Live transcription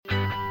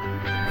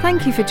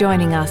Thank you for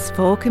joining us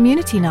for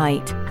Community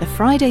Night, the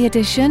Friday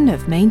edition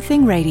of Main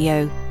Thing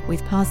Radio,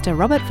 with Pastor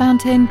Robert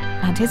Fountain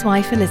and his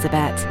wife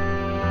Elizabeth. His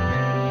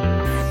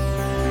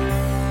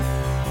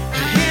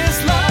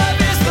love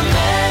is the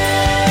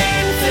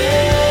main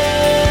thing.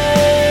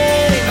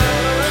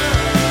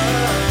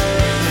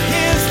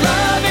 His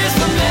love is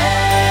the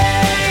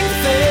main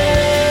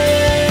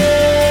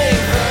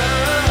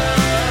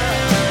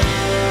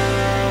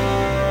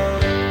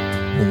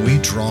thing. When we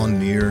draw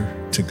near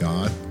to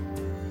God,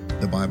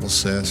 the Bible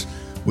says,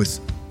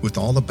 with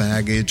all the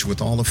baggage,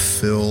 with all the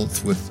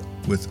filth,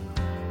 with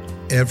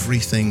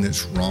everything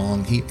that's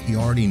wrong, he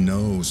already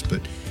knows. But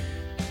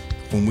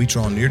when we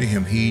draw near to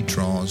him, he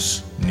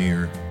draws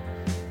near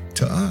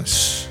to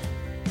us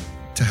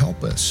to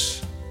help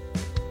us.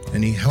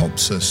 And he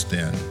helps us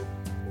then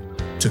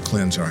to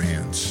cleanse our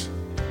hands,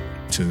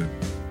 to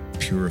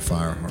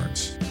purify our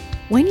hearts.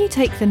 When you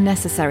take the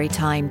necessary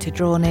time to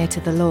draw near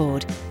to the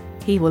Lord,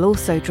 he will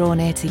also draw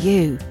near to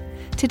you.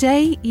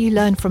 Today, you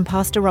learn from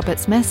Pastor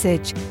Robert's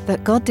message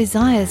that God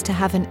desires to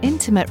have an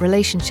intimate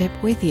relationship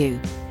with you.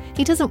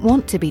 He doesn't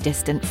want to be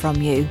distant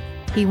from you.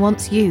 He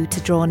wants you to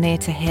draw near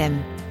to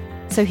him,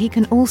 so he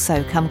can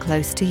also come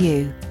close to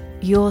you.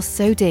 You're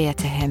so dear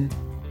to him.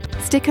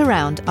 Stick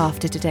around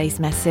after today's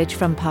message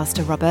from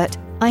Pastor Robert.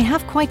 I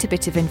have quite a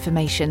bit of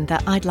information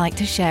that I'd like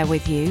to share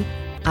with you.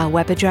 Our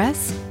web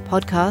address,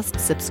 podcast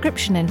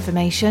subscription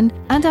information,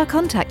 and our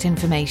contact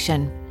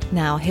information.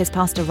 Now, here's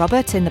Pastor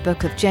Robert in the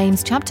book of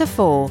James chapter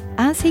 4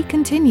 as he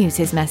continues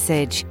his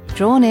message,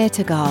 Draw Near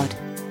to God.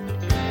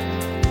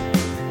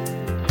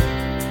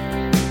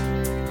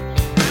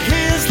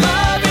 His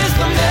love is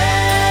the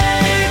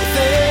main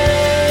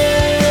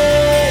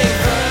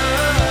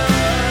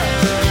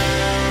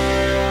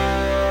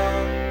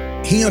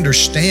thing. He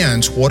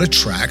understands what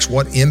attracts,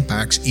 what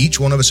impacts each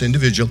one of us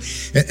individually.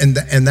 And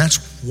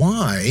that's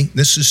why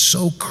this is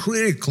so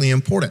critically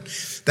important.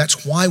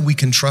 That's why we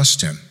can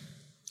trust him.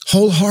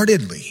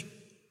 Wholeheartedly,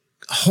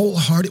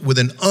 with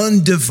an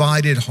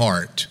undivided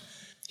heart,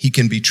 he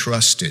can be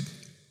trusted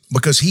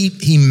because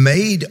he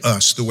made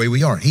us the way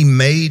we are. He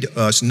made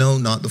us, no,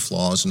 not the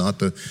flaws,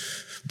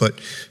 but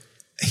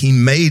he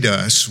made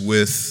us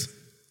with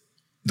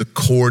the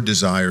core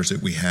desires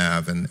that we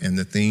have and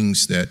the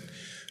things that,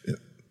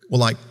 well,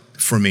 like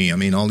for me, I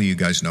mean, all of you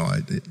guys know,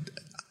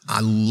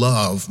 I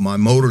love my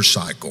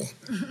motorcycle.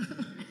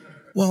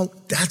 Well,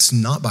 that's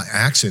not by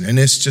accident. And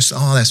it's just,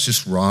 that's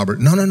just Robert.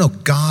 No.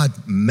 God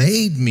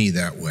made me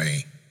that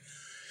way.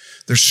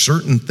 There's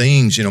certain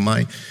things,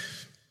 I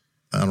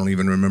don't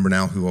even remember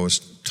now who I was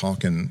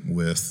talking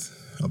with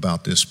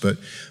about this, but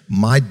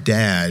my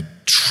dad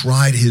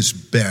tried his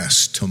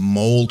best to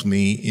mold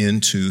me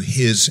into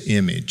his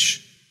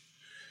image,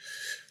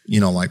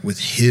 like with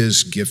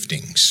his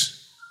giftings.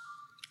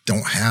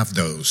 Don't have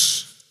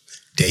those.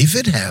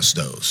 David has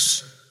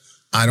those.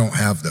 I don't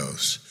have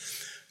those.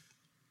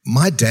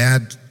 My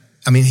dad,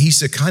 he's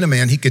the kind of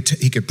man, he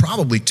could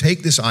probably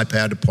take this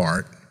iPad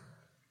apart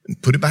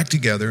and put it back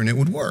together and it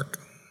would work.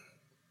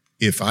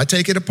 If I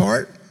take it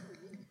apart,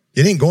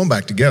 it ain't going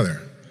back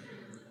together.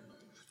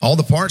 All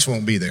the parts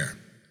won't be there.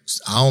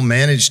 I'll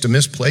manage to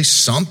misplace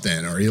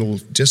something or it'll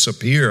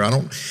disappear. I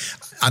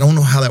don't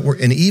know how that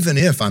works. And even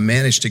if I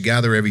manage to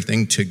gather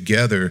everything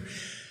together,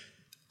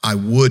 I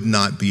would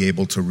not be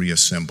able to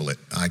reassemble it.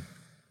 I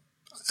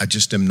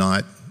just I'm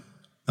not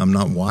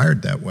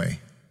wired that way.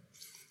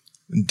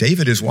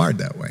 David is wired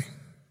that way.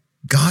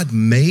 God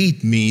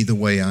made me the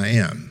way I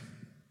am.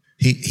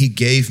 He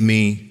gave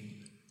me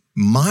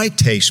my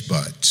taste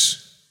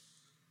buds,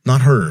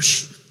 not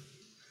hers.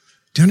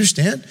 Do you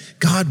understand?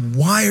 God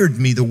wired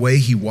me the way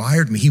he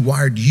wired me. He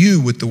wired you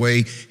with the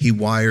way he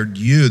wired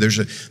you.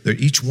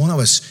 Each one of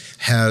us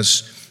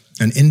has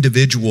an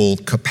individual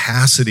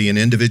capacity, an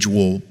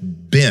individual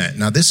bent.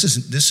 Now, this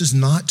is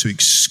not to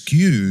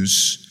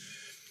excuse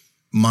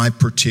my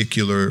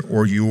particular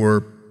or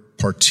your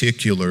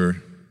particular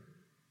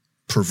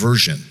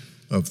perversion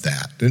of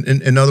that.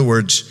 In other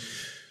words,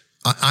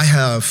 I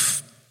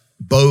have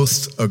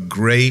both a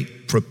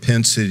great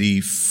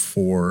propensity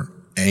for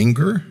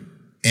anger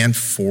and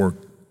for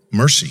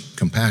mercy,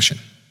 compassion.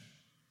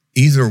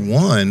 Either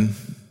one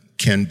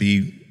can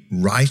be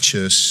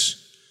righteous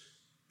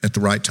at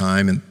the right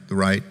time, in the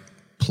right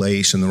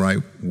place, in the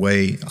right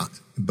way,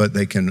 but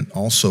they can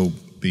also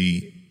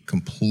be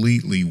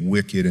completely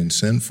wicked and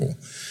sinful.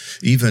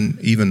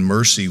 Even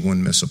mercy,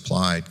 when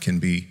misapplied, can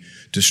be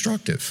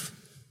destructive.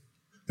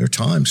 There are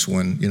times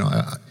when,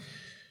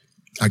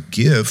 I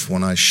give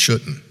when I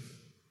shouldn't,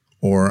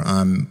 or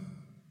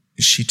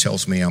she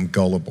tells me I'm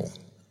gullible.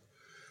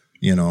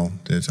 He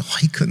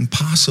couldn't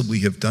possibly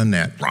have done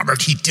that.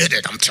 Robert, he did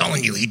it. I'm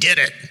telling you, he did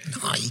it.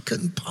 No, he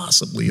couldn't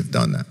possibly have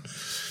done that.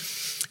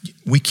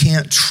 We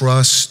can't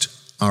trust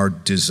our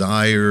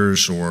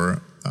desires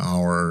or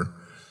our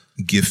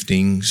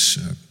giftings,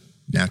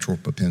 natural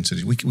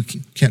propensities. We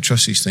can't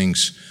trust these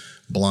things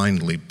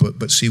blindly,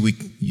 but see,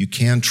 you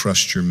can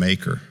trust your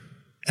Maker.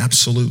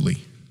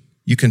 Absolutely.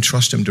 You can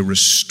trust him to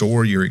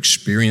restore your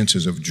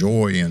experiences of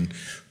joy and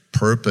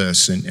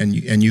purpose,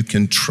 and you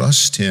can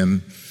trust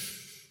him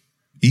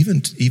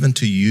even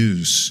to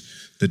use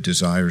the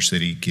desires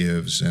that he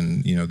gives,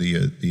 and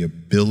the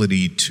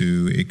ability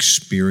to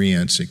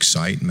experience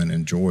excitement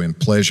and joy and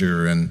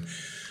pleasure and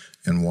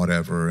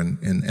whatever.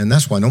 And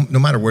that's why no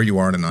matter where you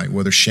are tonight,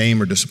 whether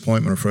shame or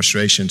disappointment or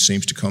frustration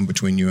seems to come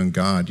between you and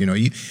God,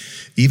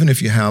 even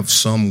if you have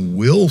some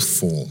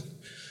willful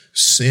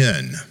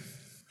sin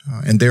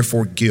and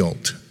therefore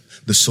guilt,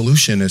 the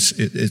solution is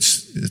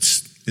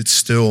it's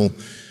still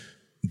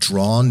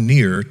draw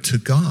near to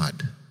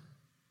God.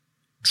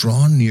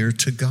 Draw near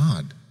to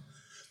God,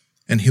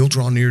 and he'll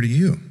draw near to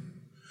you.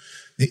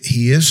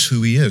 He is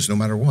who he is, no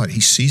matter what.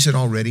 He sees it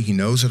already. He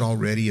knows it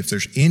already. If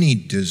there's any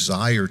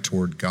desire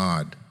toward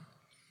God,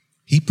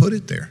 he put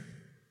it there.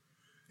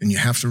 And you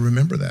have to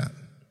remember that.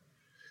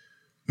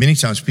 Many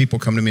times people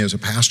come to me as a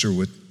pastor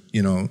with,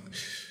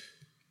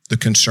 the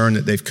concern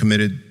that they've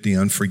committed the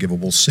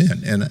unforgivable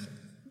sin. And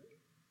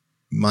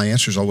my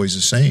answer is always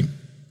the same.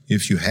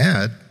 If you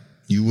had,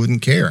 you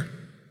wouldn't care.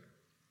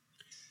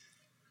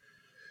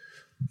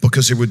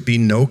 Because there would be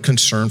no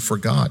concern for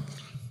God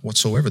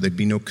whatsoever. There'd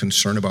be no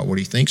concern about what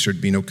he thinks.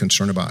 There'd be no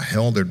concern about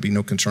hell. There'd be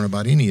no concern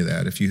about any of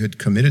that. If you had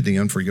committed the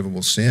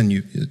unforgivable sin,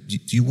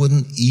 you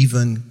wouldn't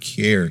even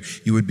care.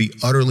 You would be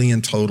utterly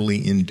and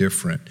totally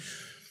indifferent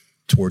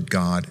toward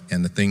God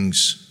and the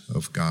things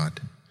of God.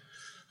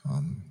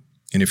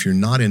 And if you're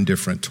not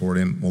indifferent toward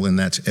him, well, then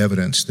that's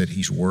evidence that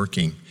he's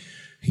working.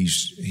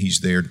 He's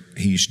there.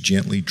 He's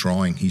gently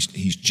drawing. He's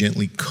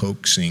gently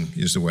coaxing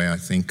is the way I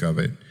think of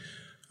it.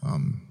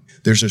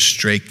 There's a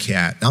stray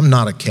cat. I'm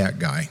not a cat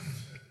guy,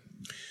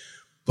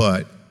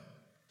 but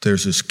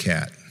there's this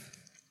cat.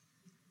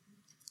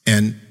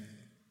 And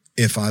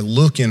if I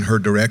look in her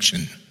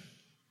direction,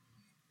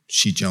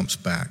 she jumps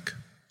back.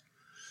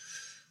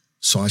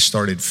 So I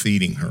started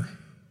feeding her.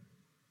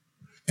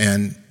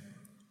 And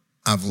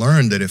I've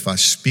learned that if I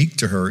speak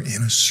to her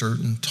in a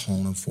certain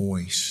tone of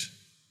voice,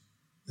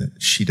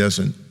 that she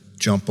doesn't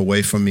jump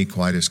away from me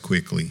quite as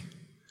quickly.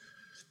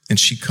 And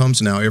she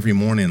comes now every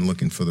morning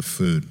looking for the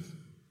food.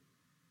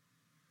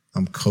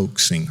 I'm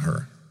coaxing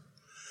her.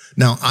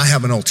 Now, I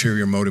have an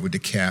ulterior motive with the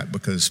cat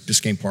because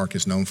Biscayne Park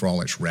is known for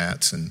all its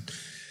rats, and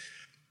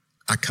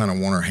I kind of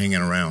want her hanging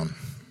around.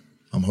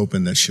 I'm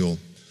hoping that she'll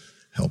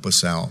help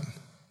us out.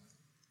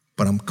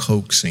 But I'm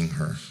coaxing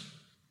her.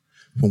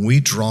 When we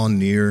draw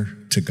near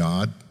to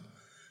God,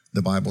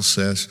 the Bible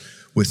says,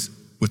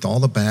 with all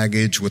the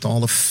baggage, with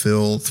all the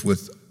filth,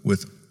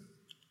 with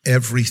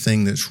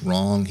everything that's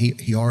wrong,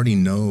 he already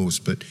knows.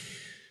 But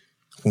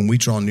when we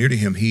draw near to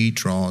him, he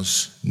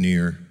draws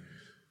near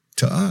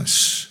to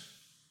us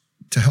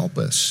to help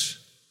us.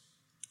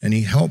 And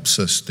he helps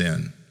us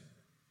then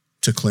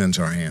to cleanse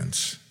our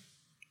hands,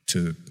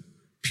 to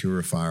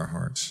purify our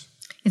hearts.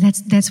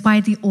 That's why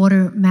the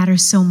order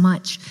matters so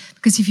much.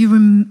 Because if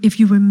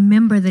you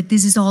remember that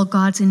this is all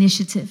God's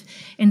initiative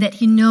and that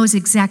he knows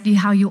exactly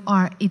how you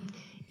are,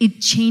 it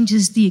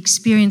changes the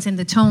experience and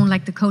the tone,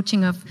 like the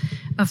coaching of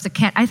the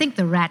cat. I think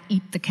the rat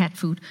eat the cat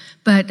food,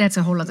 but that's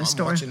a whole other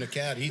story. I'm watching the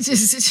cat eat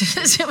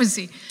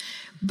it.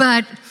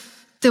 But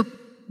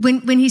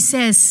when he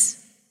says,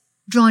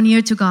 draw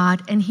near to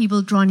God and he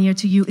will draw near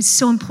to you, it's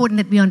so important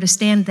that we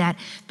understand that,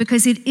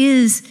 because it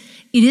is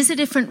a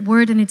different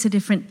word and it's a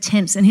different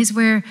tense. And here's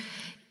where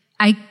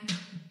I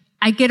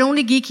get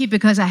only geeky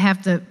because I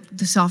have the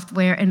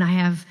software and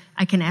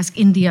I can ask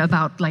India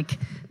about like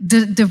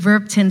the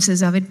verb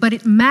tenses of it, but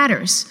it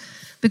matters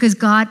because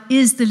God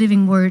is the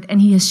living word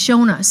and he has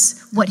shown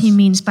us what he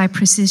means by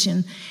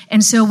precision.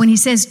 And so when he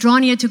says draw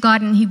near to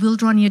God and he will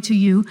draw near to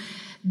you,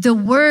 the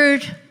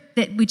word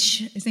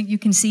which I think you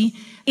can see,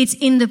 it's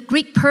in the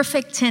Greek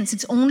perfect tense.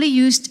 It's only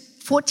used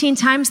 14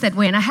 times that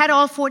way. And I had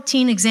all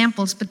 14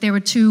 examples, but there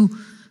were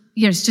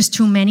it's just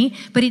too many.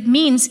 But it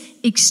means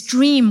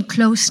extreme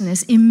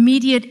closeness,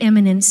 immediate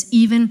imminence,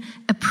 even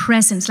a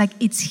presence, like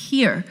it's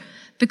here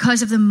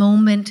because of the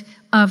moment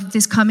of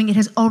this coming. It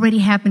has already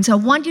happened. So I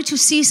want you to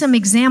see some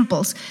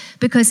examples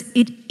because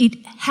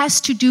it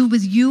has to do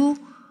with you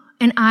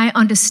and I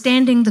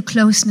understanding the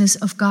closeness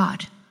of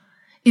God.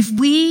 If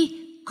we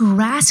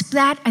grasp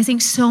that, I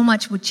think so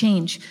much would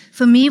change.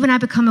 For me, when I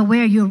become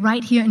aware, you're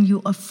right here and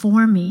you are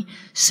for me,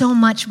 so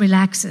much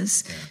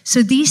relaxes.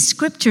 So these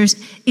scriptures,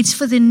 it's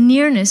for the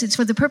nearness, it's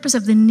for the purpose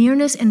of the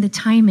nearness and the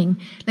timing.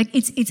 Like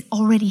it's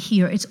already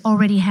here, it's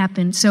already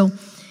happened. So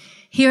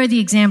here are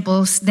the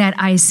examples that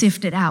I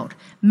sifted out.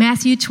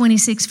 Matthew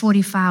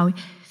 26:45,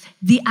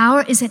 the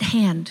hour is at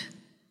hand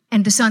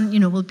and the son,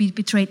 will be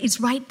betrayed. It's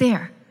right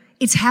there.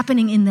 It's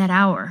happening in that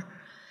hour.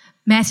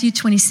 Matthew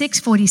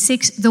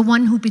 26:46, the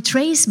one who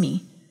betrays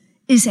me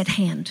is at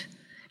hand.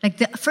 Like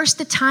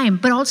the time,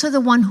 but also the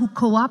one who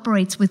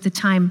cooperates with the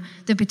time,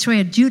 the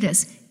betrayer,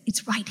 Judas,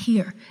 it's right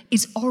here.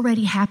 It's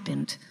already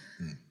happened.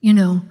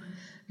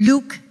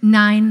 Luke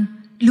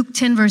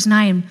 10 verse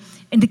 9,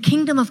 and the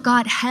kingdom of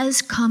God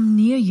has come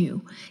near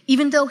you.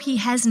 Even though he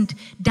hasn't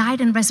died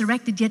and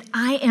resurrected yet,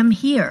 I am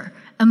here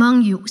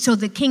among you. So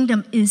the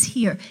kingdom is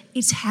here.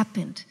 It's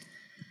happened.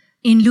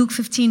 in Luke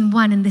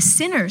 15:1, and the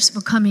sinners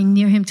were coming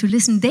near him to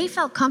listen. They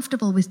felt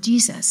comfortable with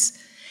Jesus.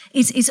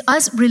 It's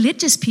us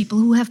religious people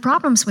who have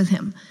problems with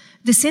him.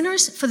 The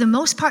sinners, for the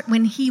most part,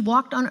 when he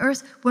walked on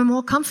earth, were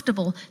more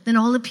comfortable than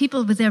all the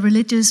people with their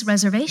religious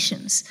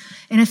reservations.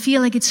 And I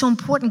feel like it's so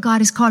important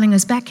God is calling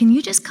us back. Can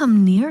you just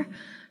come near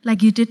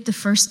like you did the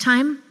first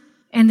time?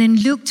 And then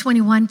Luke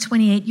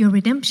 21:28, your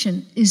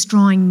redemption is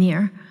drawing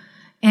near.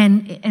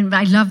 And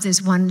I love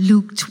this one,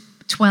 Luke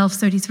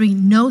 12:33,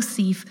 no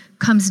thief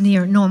comes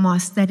near, nor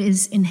moth that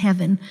is in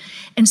heaven.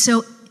 And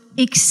so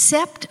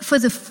except for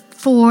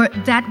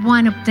that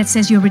one that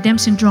says your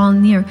redemption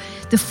drawn near,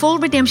 the full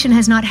redemption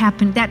has not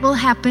happened. That will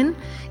happen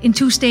in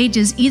 2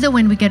 stages, either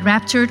when we get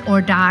raptured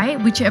or die,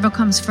 whichever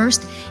comes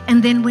first,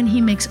 and then when he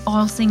makes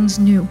all things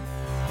new.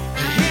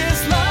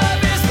 His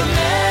love is the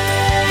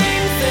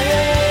main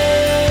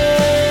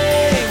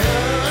thing.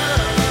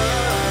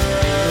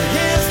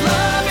 His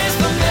love is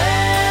the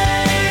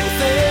main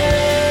thing.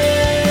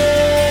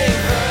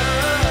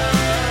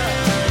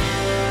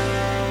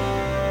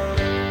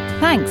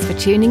 Thanks for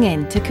tuning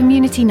in to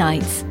Community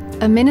Nights,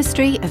 a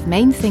ministry of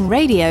Main Thing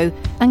Radio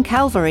and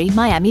Calvary,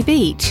 Miami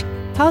Beach.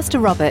 Pastor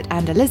Robert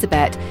and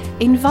Elizabeth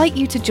invite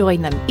you to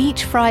join them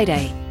each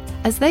Friday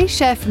as they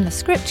share from the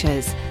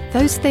scriptures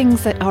those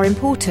things that are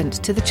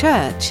important to the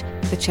church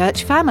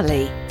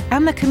family,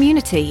 and the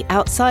community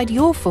outside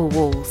your four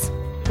walls.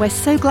 We're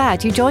so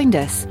glad you joined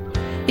us.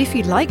 If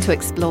you'd like to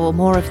explore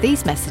more of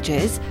these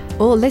messages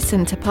or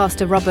listen to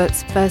Pastor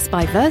Robert's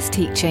verse-by-verse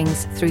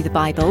teachings through the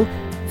Bible,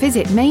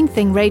 visit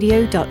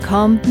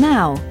mainthingradio.com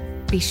now.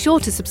 Be sure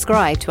to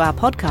subscribe to our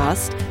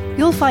podcast.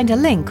 You'll find a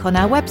link on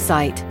our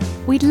website.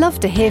 We'd love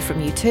to hear from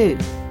you too.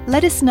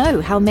 Let us know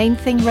how Main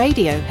Thing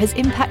Radio has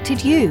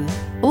impacted you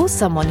or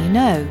someone you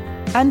know,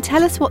 and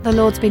tell us what the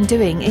Lord's been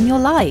doing in your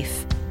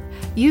life.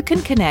 You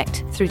can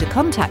connect through the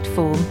contact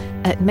form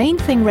at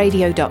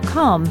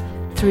mainthingradio.com,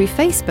 through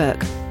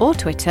Facebook or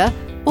Twitter,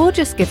 or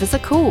just give us a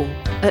call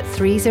at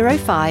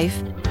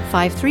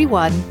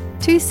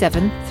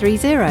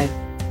 305-531-2730.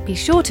 Be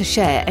sure to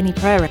share any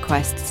prayer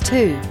requests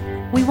too.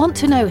 We want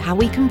to know how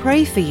we can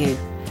pray for you.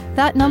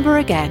 That number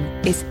again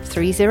is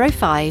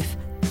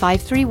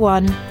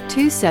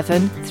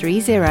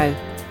 305-531-2730.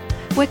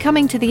 We're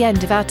coming to the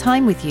end of our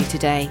time with you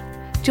today.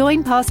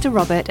 Join Pastor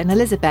Robert and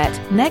Elizabeth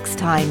next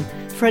time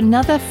for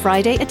another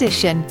Friday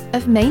edition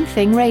of Main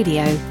Thing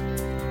Radio.